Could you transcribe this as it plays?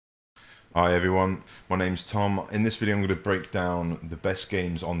Hi everyone, my name's Tom. In this video I'm going to break down the best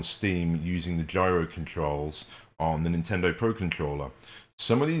games on Steam using the gyro controls on the Nintendo Pro Controller.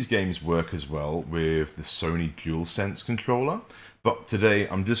 Some of these games work as well with the Sony DualSense Controller, but today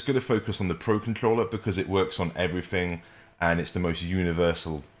I'm just going to focus on the Pro Controller because it works on everything and it's the most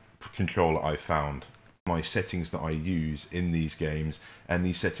universal controller I've found. My settings that I use in these games, and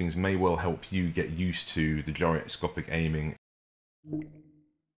these settings may well help you get used to the gyroscopic aiming.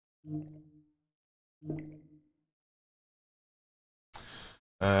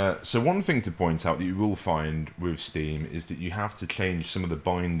 So one thing to point out that you will find with Steam is that you have to change some of the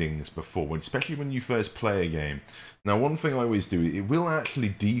bindings before, especially when you first play a game. Now, one thing I always do, it will actually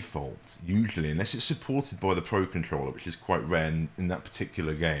default, usually, unless it's supported by the Pro Controller, which is quite rare in that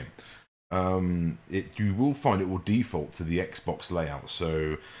particular game. You will find it will default to the Xbox layout.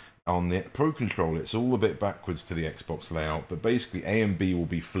 So on the Pro Controller, it's all a bit backwards to the Xbox layout, but basically A and B will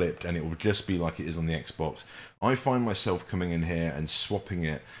be flipped and it will just be like it is on the Xbox. I find myself coming in here and swapping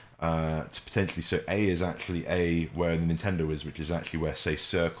it to potentially, so A is actually A where the Nintendo is, which is actually where, say,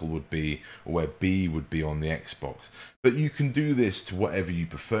 circle would be, or where B would be on the Xbox. But you can do this to whatever you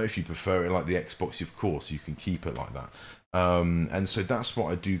prefer. If you prefer it like the Xbox, of course, you can keep it like that. And so that's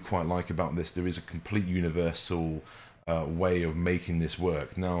what I do quite like about this. There is a complete universal way of making this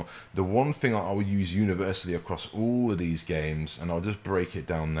work. Now, the one thing I will use universally across all of these games, and I'll just break it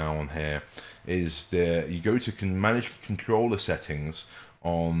down now on here, is you go to manage controller settings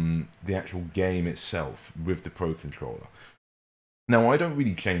on the actual game itself with the Pro Controller. Now, I don't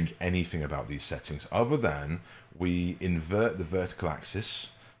really change anything about these settings other than we invert the vertical axis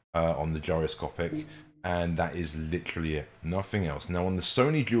on the gyroscopic, and that is literally it, nothing else. Now, on the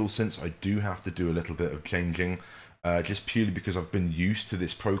Sony DualSense, I do have to do a little bit of changing, just purely because I've been used to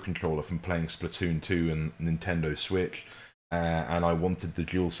this Pro Controller from playing Splatoon 2 and Nintendo Switch, and I wanted the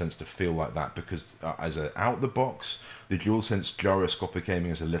DualSense to feel like that because as out the box, the DualSense gyroscopic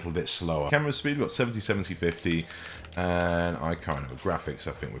aiming is a little bit slower. Camera speed, we've got 70, 70, 50, and I can't remember. Graphics,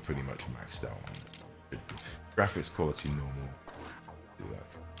 I think we're pretty much maxed out on. Graphics quality normal. Do that.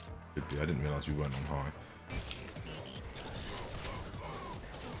 Could be. I didn't realise we weren't on high.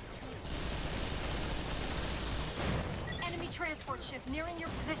 Enemy transport ship nearing your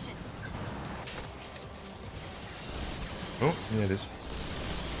position. Oh, yeah, it is.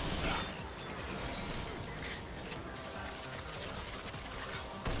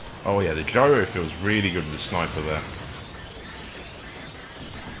 Oh yeah, the gyro feels really good with the sniper there.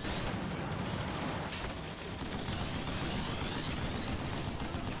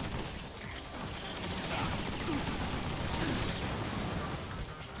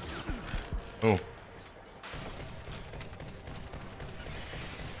 Oh.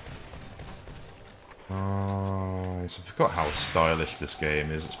 Nice. I forgot how stylish this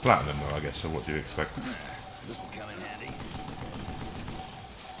game is. It's platinum though, I guess, so what do you expect? This will come in handy.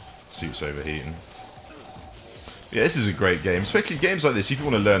 Suit's overheating. Yeah, this is a great game. Especially games like this, if you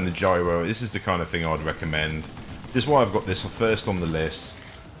want to learn the gyro, this is the kind of thing I'd recommend. Just why I've got this first on the list.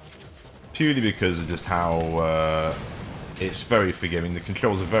 Purely because of just how it's very forgiving. The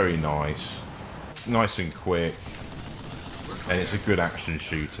controls are very nice. Nice and quick. And it's a good action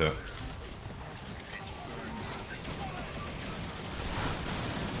shooter.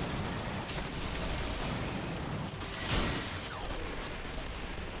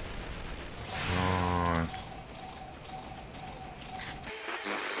 Nice.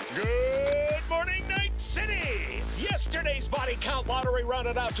 Good morning, Night City! Yesterday's body count lottery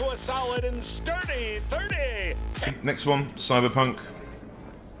rounded out to a solid and sturdy 30. Next one, Cyberpunk.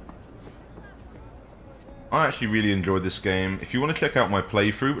 I actually really enjoyed this game. If you want to check out my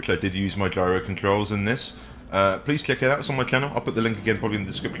playthrough, which I did use my gyro controls in this, please check it out. It's on my channel. I'll put the link again probably in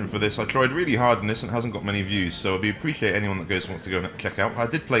the description for this. I tried really hard in this and it hasn't got many views, so I'd appreciate anyone that wants to go and check out. I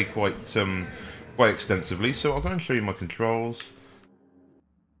did play quite extensively, so I'll go and show you my controls.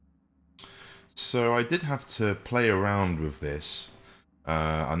 So I did have to play around with this.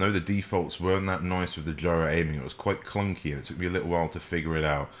 I know the defaults weren't that nice with the gyro aiming. It was quite clunky and it took me a little while to figure it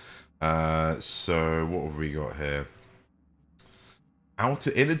out. So what have we got here?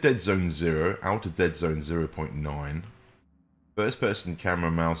 Inner dead zone 0, outer dead zone 0.9. First person camera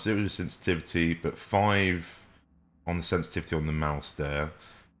mouse 0 sensitivity, but 5 on the sensitivity on the mouse there.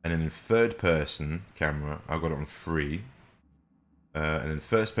 And then in third person camera, I got it on 3. And then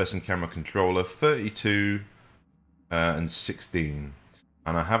first person camera controller 32 and 16.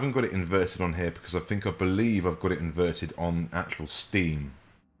 And I haven't got it inverted on here because I believe I've got it inverted on actual Steam.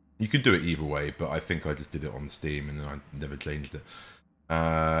 You could do it either way, but I think I just did it on Steam and then I never changed it.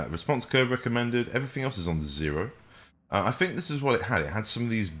 Response curve recommended. Everything else is on the 0. I think this is what it had. It had some of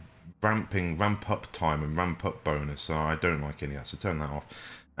these ramp up time and ramp up bonus, so I don't like any of that, so turn that off.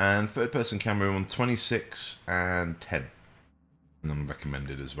 And third person camera on 26 and 10. And I'm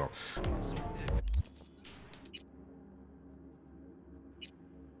recommended as well.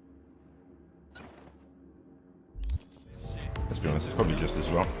 Let's be honest, it's probably just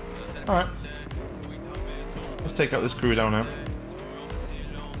as well. Alright. Let's take out this crew down now.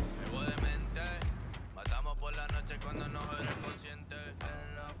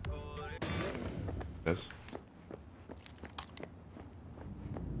 Yes.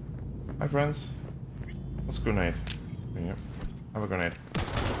 Hi friends. What's a grenade? Yeah. Have a grenade.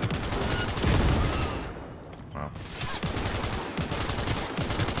 Wow.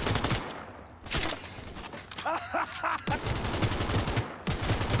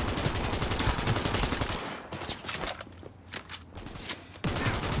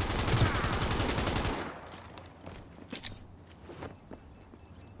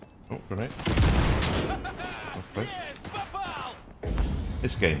 Oh, grenade. Nice place.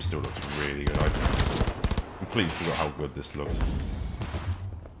 This game still looks really good. I completely forgot how good this looks.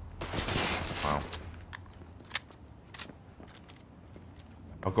 Wow.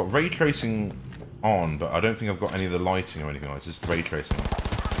 I've got ray tracing on, but I don't think I've got any of the lighting or anything like that. It's just ray tracing on.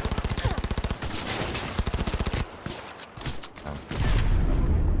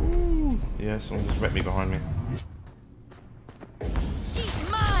 Ooh, yeah, someone just wrecked me behind me. She's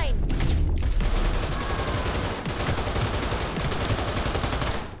mine.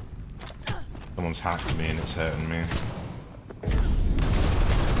 Someone's hacked me and it's hurting me.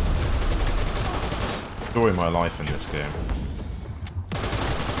 Story of my life in this game.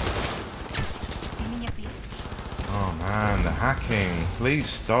 Oh man, the hacking. Please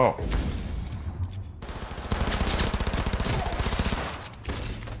stop.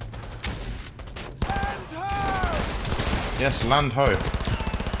 Yes, land ho.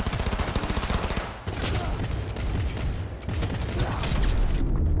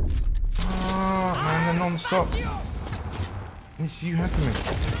 Oh man, they're non-stop. It's you hacking me.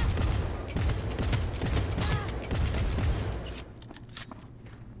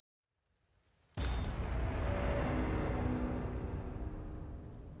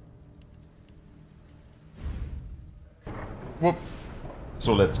 Whoop.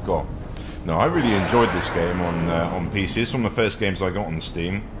 So let's go. No, I really enjoyed this game on PC. It's one of the first games I got on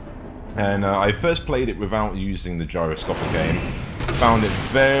Steam. And I first played it without using the gyroscopic aim. Found it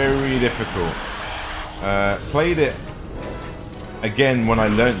very difficult. Played it again when I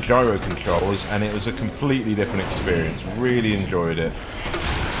learnt gyro controls, and it was a completely different experience. Really enjoyed it.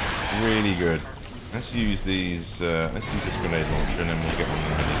 Really good. Let's use these. Let's use this grenade launcher, and then we'll get on the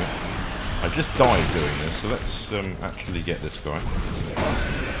menu. I just died doing this, so let's actually get this guy.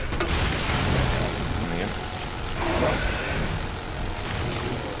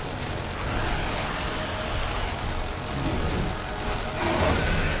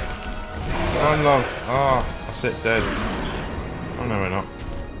 Oh, love. Ah, oh, that's it, dead. Oh, no, we're not.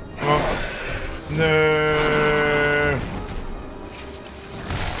 Come on. No.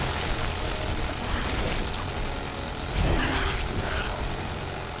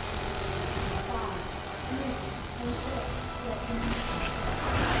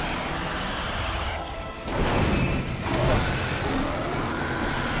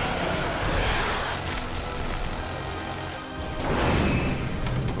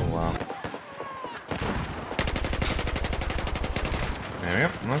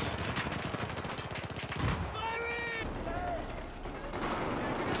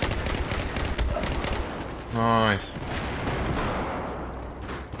 Nice. Nice.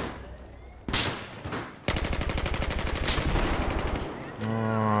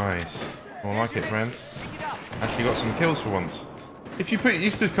 I like it, friends. Actually got some kills for once. You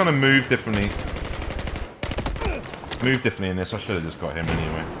have to kind of move differently. Move differently in this. I should have just got him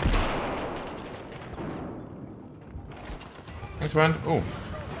anyway. Thanks, man. Oh.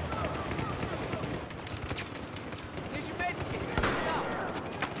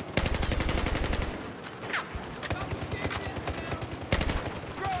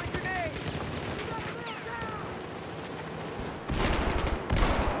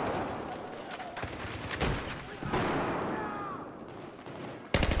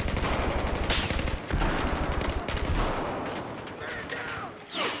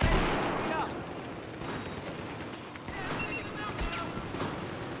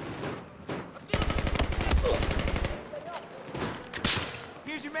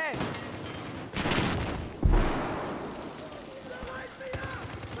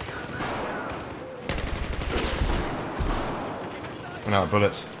 I'm out of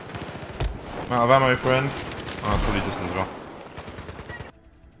bullets. I'm out of ammo, friend. Oh, that's probably just as well.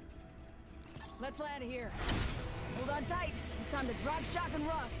 Let's land here. Hold on tight. It's time to drop, shock, and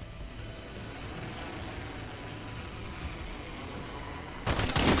rock.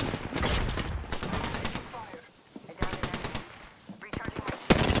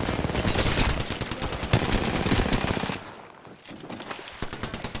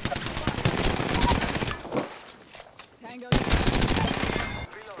 Tango down.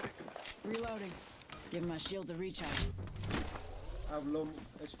 Reloading. Give my shields a recharge. Have low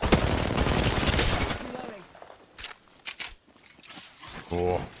HP. Reloading.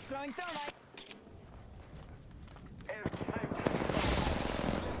 Oh. Throwing thermite.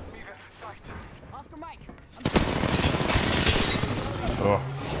 Oscar Mike. Oh.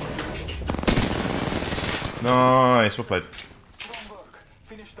 Nice, well played. Strong work.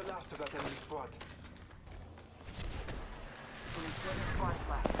 Finish the last of that enemy squad.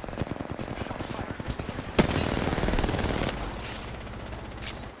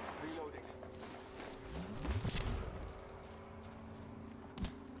 Reloading.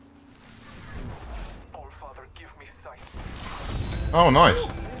 All Father, give me sight. Oh, nice.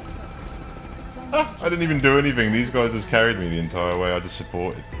 Ah, I didn't even do anything. These guys just carried me the entire way. I just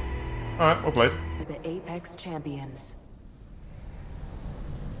supported. Alright, well played. The Apex champions.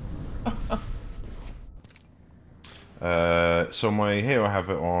 So here I have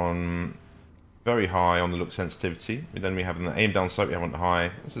it on very high on the look sensitivity. And then we have the aim down sight, we have on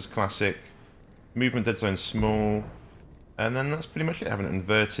high. This is classic. Movement dead zone small. And then that's pretty much it. I have it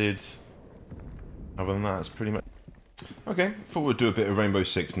inverted. Other than that, it's pretty much... Okay, thought we'd do a bit of Rainbow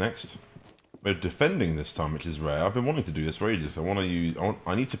Six next. We're defending this time, which is rare. I've been wanting to do this for ages.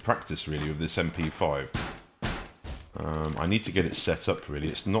 I need to practice really with this MP5. I need to get it set up really.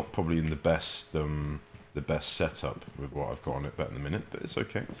 It's not probably in the best setup with what I've got on it at the minute, but it's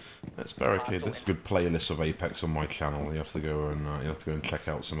okay. Let's barricade this. Good playlist of Apex on my channel. You have to go and check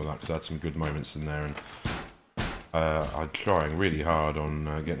out some of that because I had some good moments in there, and I'm trying really hard on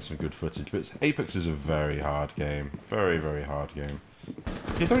getting some good footage. But Apex is a very hard game, very very hard game.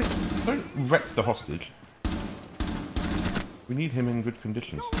 You don't wreck the hostage. We need him in good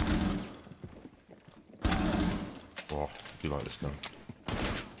conditions. Oh, do you like this gun?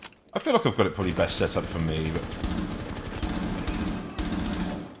 I feel like I've got it probably best set up for me, but...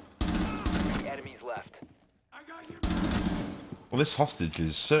 Enemies left. Well, this hostage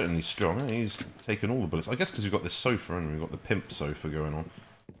is certainly strong. He's taken all the bullets. I guess because we've got this sofa and we've got the pimp sofa going on.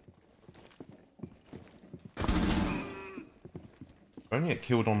 Only it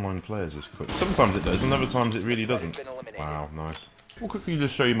killed online players this quick. Sometimes it does, and other times it really doesn't. Wow, nice. We'll quickly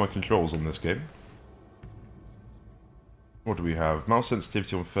just show you my controls on this game. What do we have? Mouse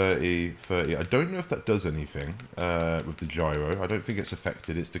sensitivity on 30. I don't know if that does anything with the gyro. I don't think it's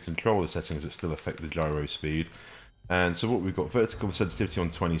affected. It's the controller settings that still affect the gyro speed. And so what we've got, vertical sensitivity on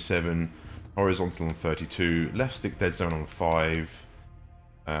 27, horizontal on 32, left stick dead zone on 5,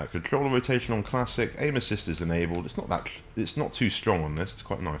 controller rotation on classic, aim assist is enabled. It's not too strong on this. It's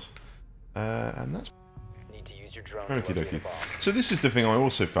quite nice. And that's... Okie dokie. So this is the thing I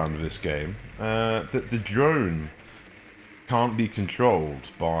also found with this game, that the drone can't be controlled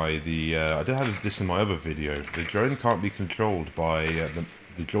by the... I did have this in my other video. The drone can't be controlled by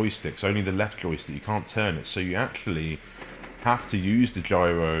the joysticks, only the left joystick. You can't turn it, so you actually have to use the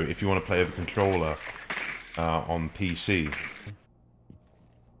gyro if you want to play with a controller on PC.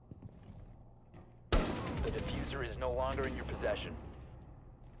 The diffuser is no longer in your possession.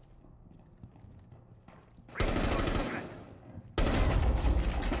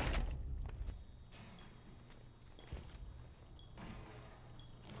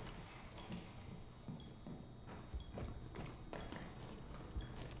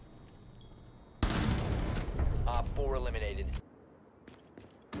 Op 4 eliminated.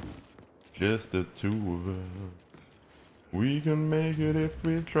 Just the two of us. We can make it if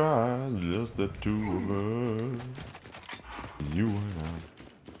we try. Just the two of us. You and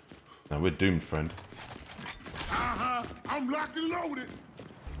I. Now we're doomed, friend. I'm locked and loaded.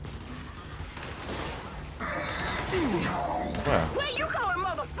 Where? Where you going,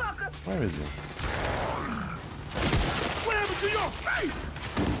 motherfucker? Where is he? Slam it to your face.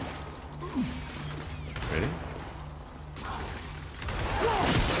 Ready?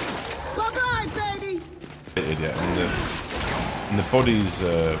 Bye-bye, baby. Idiot, and the body's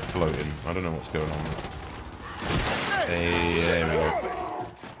floating. I don't know what's going on. Hey, there we go.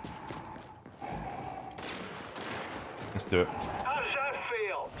 Let's do it. How does that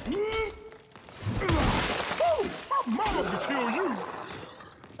feel? My mama could kill you.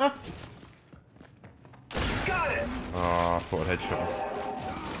 Ah. Got it! Oh, I thought I'd headshot him.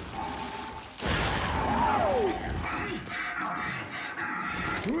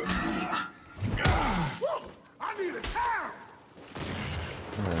 to town.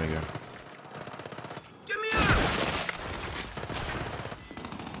 There we go. Give me up!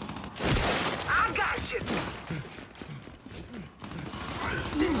 I got you!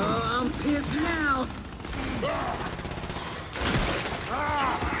 I'm pissed now.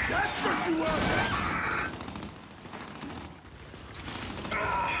 That's what you want.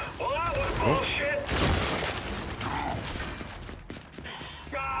 Well, that was bullshit.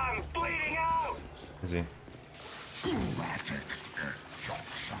 I'm bleeding out. Is he?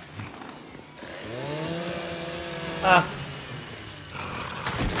 Ah.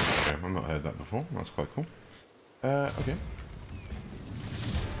 Okay, I've not heard that before. That's quite cool. Okay.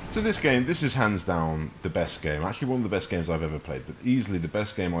 So this is hands down the best game. Actually, one of the best games I've ever played, but easily the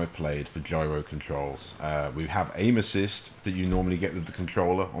best game I've played for gyro controls. We have aim assist that you normally get with the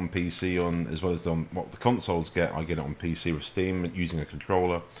controller on PC, as well as on what the consoles get. I get it on PC with Steam using a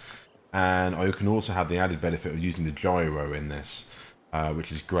controller, and I can also have the added benefit of using the gyro in this,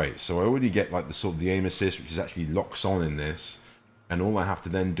 which is great. So I already get like the aim assist, which is actually locks on in this. And all I have to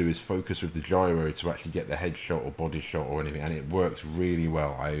then do is focus with the gyro to actually get the headshot or body shot or anything, and it works really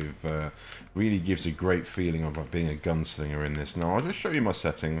well. Really gives a great feeling of being a gunslinger in this. Now I'll just show you my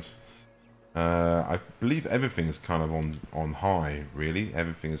settings. I believe everything is kind of on high, really.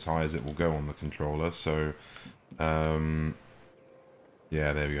 Everything as high as it will go on the controller. So yeah,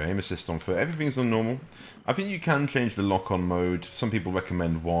 there we go. Aim assist on foot. Everything's on normal. I think you can change the lock-on mode. Some people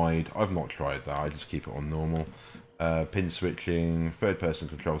recommend wide. I've not tried that. I just keep it on normal. Pin switching, third-person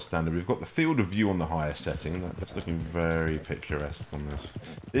control standard. We've got the field of view on the highest setting. That's looking very picturesque on this.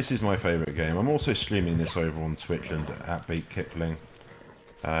 This is my favourite game. I'm also streaming this over on Twitch and at Beat Kipling.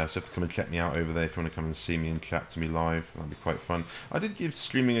 So you have to come and check me out over there if you want to come and see me and chat to me live. That'd be quite fun. I did give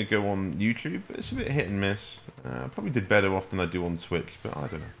streaming a go on YouTube, but it's a bit hit and miss. I probably did better off than I do on Twitch, but I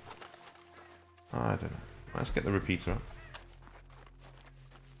don't know. Let's get the repeater up.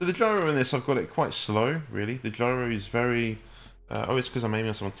 So the gyro in this, I've got it quite slow, really. The gyro is very... oh, it's because I'm aiming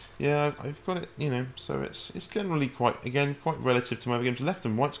on someone. Yeah, I've got it, you know, so it's generally quite relative to my other games. Left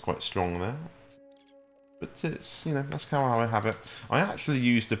and right's quite strong there. But it's, you know, that's how I have it. I actually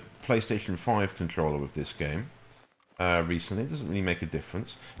used a PlayStation 5 controller with this game recently. It doesn't really make a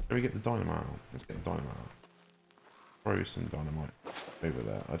difference. Let me get the dynamite out. Let's get the dynamite out. Throw some dynamite over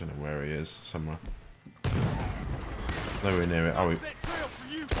there. I don't know where he is. Somewhere. Nowhere near it. Oh,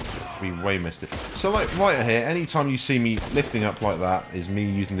 we way missed it. So like right here, anytime you see me lifting up like that is me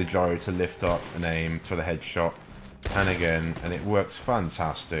using the gyro to lift up and aim for the headshot. And again, and it works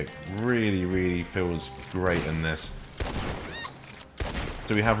fantastic. Really, really feels great in this.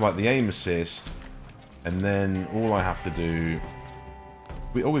 So we have like the aim assist, and then all I have to do...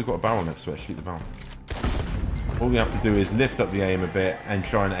 we've got a barrel next to it. Shoot the barrel. All we have to do is lift up the aim a bit and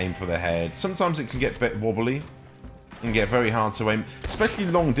try and aim for the head. Sometimes it can get a bit wobbly and get very hard to aim, especially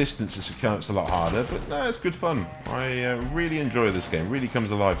long distances. It's a lot harder, but no, it's good fun. I really enjoy this game. Really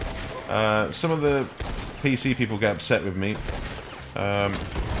comes alive. Some of the PC people get upset with me.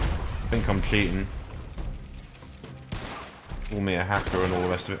 Think I'm cheating. Call me a hacker and all the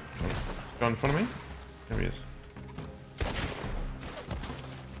rest of it. Oh, it's gone in front of me. There he is.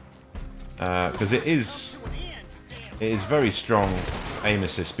 Because it is very strong aim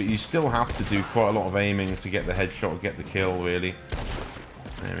assist, but you still have to do quite a lot of aiming to get the headshot or get the kill, really.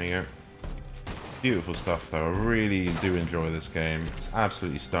 There we go. Beautiful stuff, though. I really do enjoy this game. It's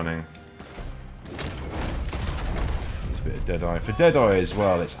absolutely stunning. There's a bit of Deadeye. For Deadeye as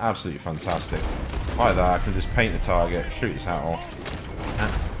well, it's absolutely fantastic. Like that, I can just paint the target, shoot his hat off.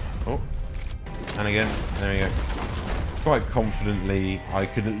 And again, there we go. Quite confidently, I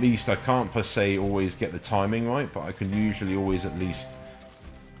can't per se always get the timing right, but I can usually always at least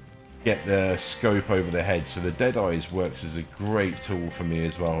get the scope over the head. So the Deadeyes works as a great tool for me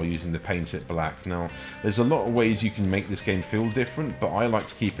as well, using the paint it black. Now, there's a lot of ways you can make this game feel different, but I like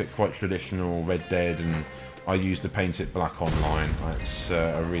to keep it quite traditional, Red Dead, and I use the paint it black online. It's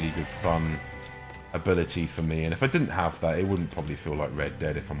a really good fun ability for me, and if I didn't have that, it wouldn't probably feel like Red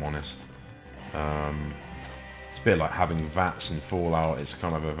Dead, if I'm honest. It's a bit like having VATS in Fallout. It's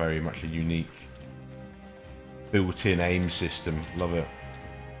kind of a very much a unique built-in aim system. Love it.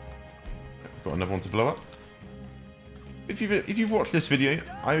 Got another one to blow up. If you've watched this video,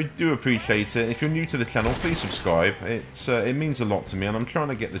 I do appreciate it. If you're new to the channel, please subscribe. It means a lot to me, and I'm trying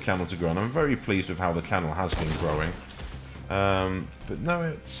to get the channel to grow, and I'm very pleased with how the channel has been growing. But no,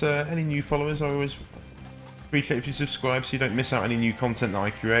 it's any new followers, I always appreciate if you subscribe so you don't miss out any new content that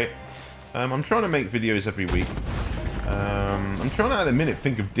I create. I'm trying to make videos every week. I'm trying to, at the minute,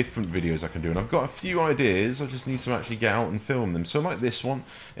 think of different videos I can do, and I've got a few ideas. I just need to actually get out and film them. So like this one,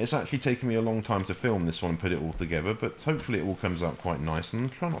 it's actually taken me a long time to film this one and put it all together, but hopefully it all comes out quite nice. And I'll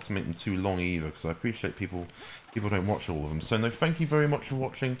try not to make them too long either, because I appreciate people don't watch all of them. So no, thank you very much for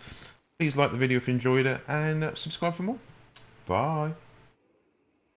watching. Please like the video if you enjoyed it, and subscribe for more. Bye.